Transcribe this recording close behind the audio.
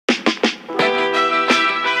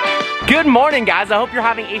Good morning, guys. I hope you're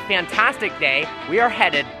having a fantastic day. We are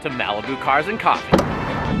headed to Malibu Cars and Coffee.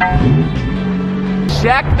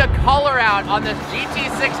 Check the color out on this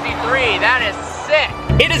GT63. That is sick.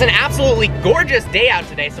 It is an absolutely gorgeous day out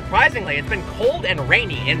today. Surprisingly, it's been cold and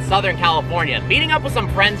rainy in Southern California. Meeting up with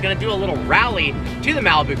some friends, gonna do a little rally to the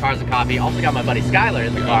Malibu Cars and Coffee. Also got my buddy Skylar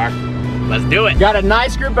in the car. Let's do it. Got a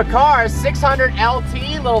nice group of cars, 600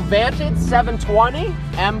 LT, little Vantage, 720,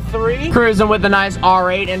 M3. Cruising with the nice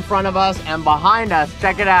R8 in front of us and behind us.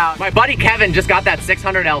 Check it out. My buddy Kevin just got that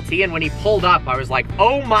 600 LT, and when he pulled up, I was like,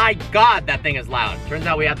 oh my God, that thing is loud. Turns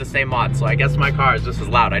out we have the same mod, so I guess my car is just as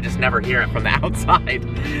loud. I just never hear it from the outside.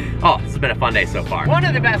 Oh, this has been a fun day so far. One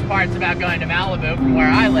of the best parts about going to Malibu from where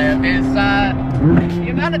I live is the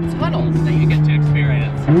amount of tunnels that you get to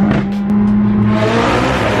experience.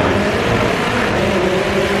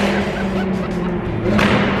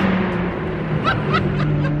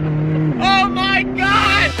 Oh my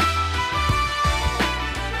God!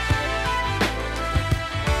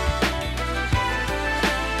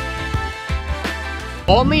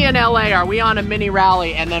 Only in LA are we on a mini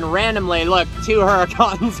rally, and then randomly, look, 2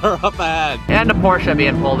 Huracans are up ahead. And a Porsche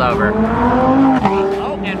being pulled over.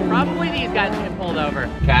 Oh, and probably these guys get pulled over.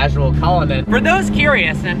 Casual calling it. For those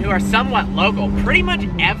curious and who are somewhat local, pretty much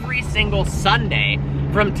every single Sunday,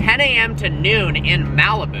 from 10 a.m. to noon in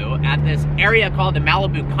Malibu at this area called the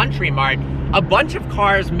Malibu Country Mart, a bunch of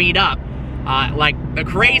cars meet up, like the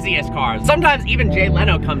craziest cars. Sometimes even Jay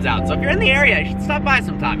Leno comes out, so if you're in the area, you should stop by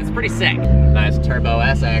sometime. It's pretty sick. Nice Turbo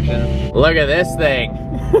S action. Look at this thing.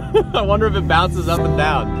 I wonder if it bounces up and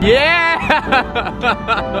down. Yeah!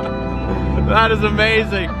 That is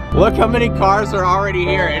amazing. Look how many cars are already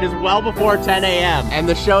here. It is well before 10 a.m. and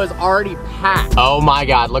the show is already packed. Oh my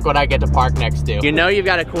God, look what I get to park next to. You know you've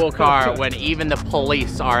got a cool car when even the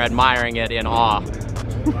police are admiring it in awe.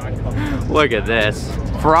 Look at this.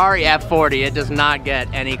 Ferrari F40, it does not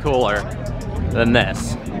get any cooler than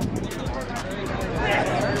this.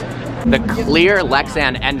 The clear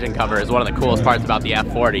Lexan engine cover is one of the coolest parts about the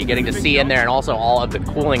F40, getting to see in there and also all of the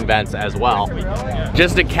cooling vents as well.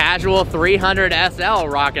 Just a casual 300 SL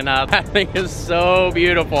rocking up. That thing is so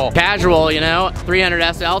beautiful. Casual, you know,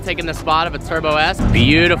 300 SL taking the spot of a Turbo S.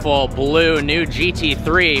 Beautiful blue new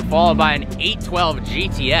GT3 followed by an 812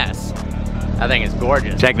 GTS. That thing is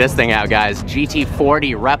gorgeous. Check this thing out, guys.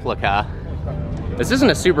 GT40 replica. This isn't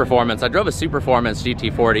a Superformance. I drove a Superformance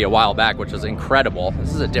GT40 a while back, which was incredible.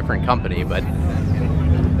 This is a different company, but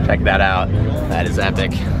check that out. That is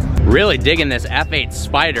epic. Really digging this F8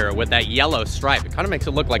 Spider with that yellow stripe. It kind of makes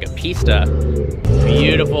it look like a Pista.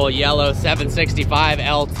 Beautiful yellow 765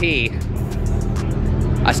 LT.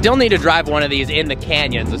 I still need to drive one of these in the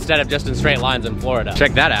canyons instead of just in straight lines in Florida.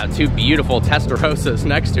 Check that out. 2 beautiful Testarossas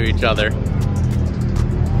next to each other.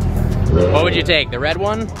 What would you take, the red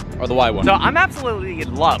one or the white one? So I'm absolutely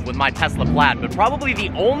in love with my Tesla Plaid, but probably the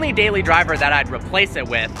only daily driver that I'd replace it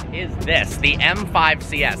with is this, the M5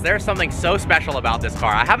 CS. There's something so special about this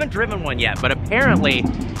car. I haven't driven one yet, but apparently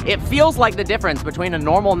it feels like the difference between a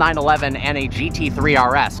normal 911 and a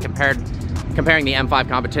GT3 RS comparing the M5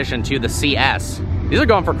 competition to the CS. These are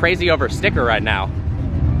going for crazy over sticker right now.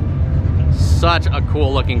 Such a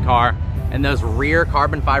cool looking car. And those rear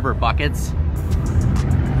carbon fiber buckets.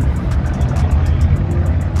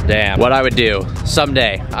 Damn, what I would do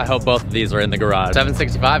someday. I hope both of these are in the garage.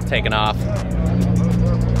 765 taking off.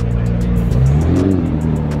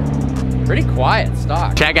 Pretty quiet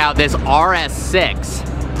stock. Check out this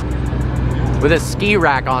RS6 with a ski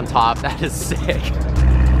rack on top. That is sick.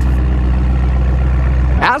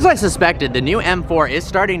 As I suspected, the new M4 is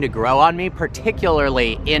starting to grow on me,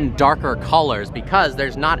 particularly in darker colors, because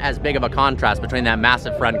there's not as big of a contrast between that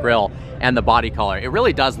massive front grille and the body color. It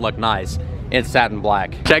really does look nice. It's satin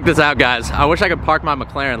black. Check this out, guys. I wish I could park my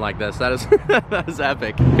McLaren like this. That is, that is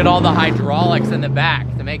epic. Look at all the hydraulics in the back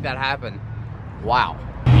to make that happen. Wow.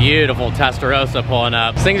 Beautiful Testarossa pulling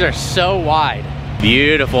up. These things are so wide.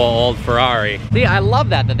 Beautiful old Ferrari. See, I love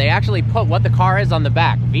that they actually put what the car is on the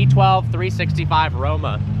back. V12 365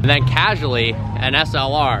 Roma. And then casually, an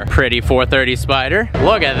SLR. Pretty 430 Spider.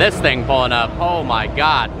 Look at this thing pulling up. Oh my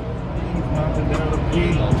God.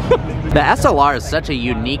 The SLR is such a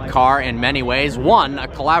unique car in many ways. One, a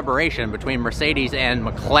collaboration between Mercedes and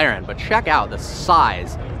McLaren, but check out the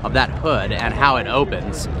size of that hood and how it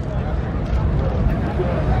opens.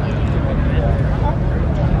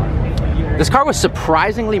 This car was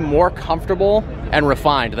surprisingly more comfortable and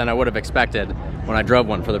refined than I would have expected when I drove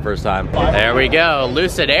one for the first time. There we go,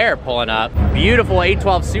 Lucid Air pulling up. Beautiful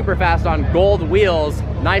 812 Superfast on gold wheels.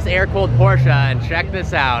 Nice air-cooled Porsche, and check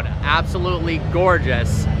this out. Absolutely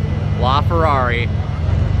gorgeous LaFerrari.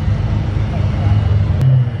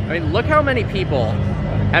 I mean, look how many people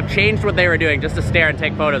have changed what they were doing just to stare and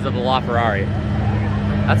take photos of the LaFerrari.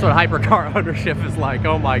 That's what hypercar ownership is like,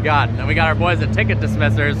 oh my God. And we got our boys at Ticket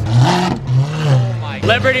Dismissers. Oh my.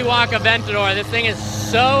 Liberty Walk Aventador, this thing is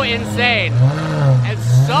so insane. It's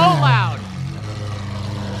so loud.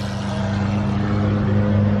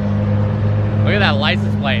 Look at that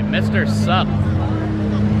license plate, Mr. Sup.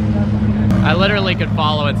 I literally could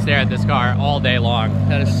follow and stare at this car all day long.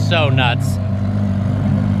 That is so nuts.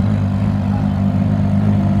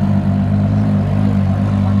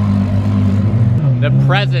 The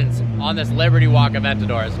presence on this Liberty Walk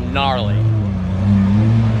Aventador is gnarly.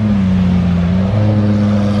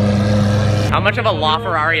 How much of a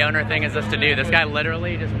LaFerrari owner thing is this to do? This guy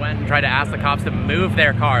literally just went and tried to ask the cops to move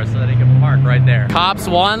their cars so that he could park right there. Cops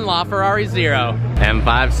 1, LaFerrari 0.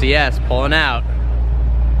 M5 CS pulling out.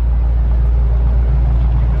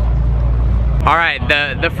 All right,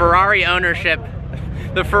 the Ferrari ownership,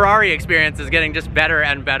 the Ferrari experience is getting just better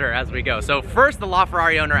and better as we go. So first the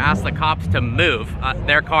LaFerrari owner asked the cops to move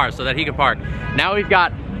their cars so that he could park. Now we've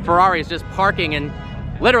got Ferraris just parking in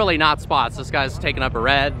literally not spots. This guy's taking up a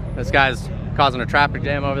red. This guy's causing a traffic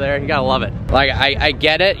jam over there. You gotta love it. Like, I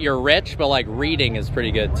get it, you're rich, but like reading is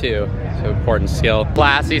pretty good too. So important skill.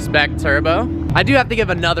 Classy spec turbo. I do have to give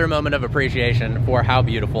another moment of appreciation for how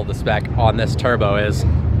beautiful the spec on this turbo is.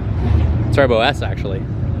 Turbo S actually.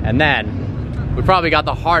 And then we probably got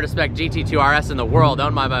the hardest spec GT2 RS in the world,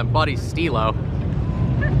 owned by my buddy Stilo.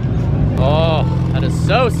 Oh, that is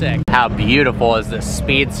so sick. How beautiful is this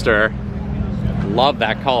Speedster? Love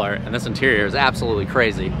that color, and this interior is absolutely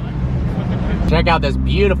crazy. Check out this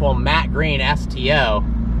beautiful matte green STO.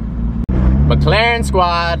 McLaren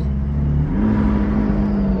squad.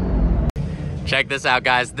 Check this out,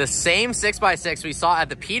 guys. The same 6x6 we saw at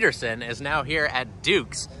the Peterson is now here at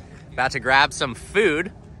Duke's. About to grab some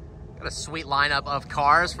food. Got a sweet lineup of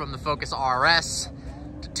cars from the Focus RS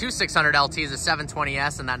to two 600 LTs, a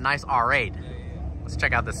 720S, and that nice R8. Let's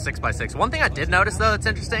check out this 6x6. One thing I did notice though that's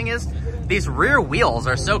interesting is these rear wheels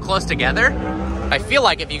are so close together. I feel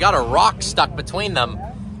like if you got a rock stuck between them,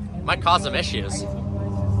 it might cause some issues.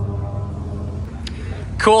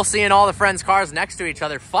 Cool seeing all the friends' cars next to each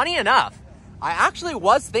other. Funny enough, I actually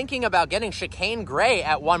was thinking about getting chicane gray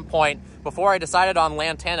at one point before I decided on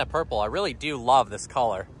lantana purple. I really do love this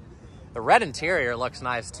color. The red interior looks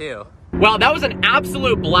nice too. Well, that was an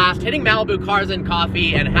absolute blast, hitting Malibu Cars and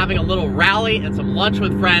Coffee and having a little rally and some lunch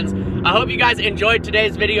with friends. I hope you guys enjoyed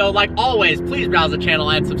today's video. Like always, please browse the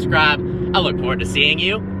channel and subscribe. I look forward to seeing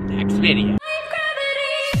you next video.